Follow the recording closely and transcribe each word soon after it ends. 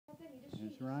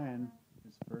Ryan,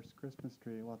 his first Christmas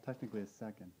tree. Well, technically his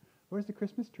second. Where's the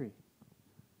Christmas tree?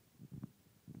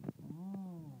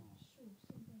 Oh.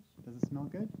 Does it smell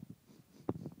good?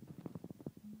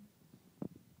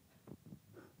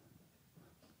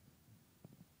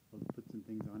 We'll put some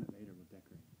things on it later. We'll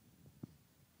decorate.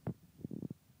 Oh,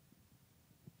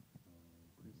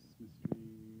 Christmas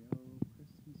tree. Oh,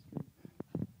 Christmas tree.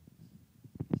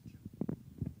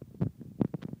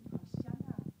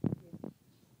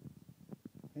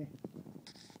 Hey.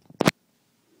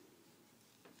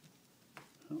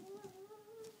 Oh.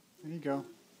 There you go.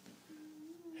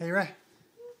 Hey, Ray.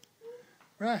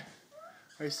 Ray,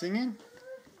 are you singing?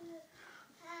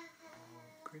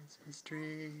 Christmas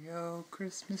tree, oh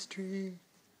Christmas tree.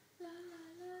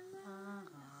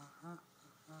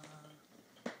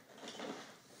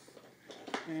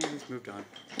 And he's moved on.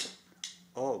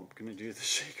 Oh, I'm gonna do the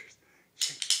shakers.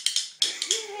 Shake.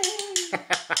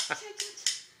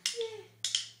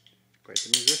 Quite the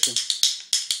musician.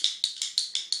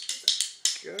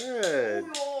 Good.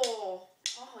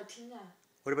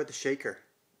 What about the shaker?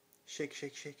 Shake,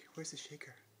 shake, shake. Where's the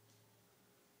shaker?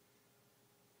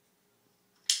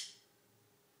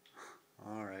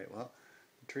 Alright, well,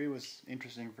 the tree was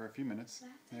interesting for a few minutes.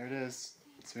 There it is.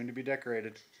 Soon to be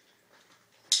decorated.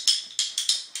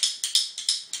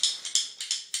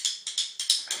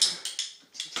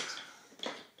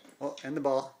 Oh, and the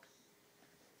ball.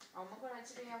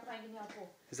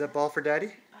 Is that ball for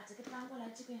Daddy?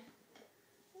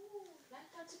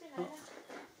 Oh.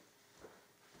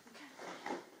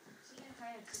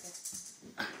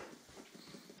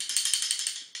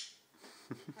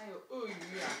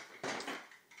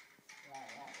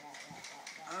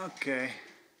 Okay.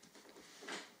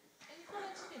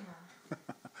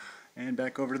 And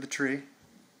back over to the tree.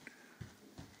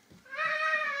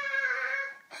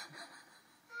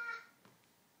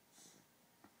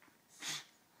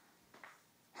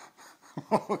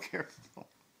 Oh, careful.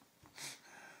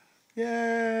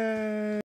 Yay!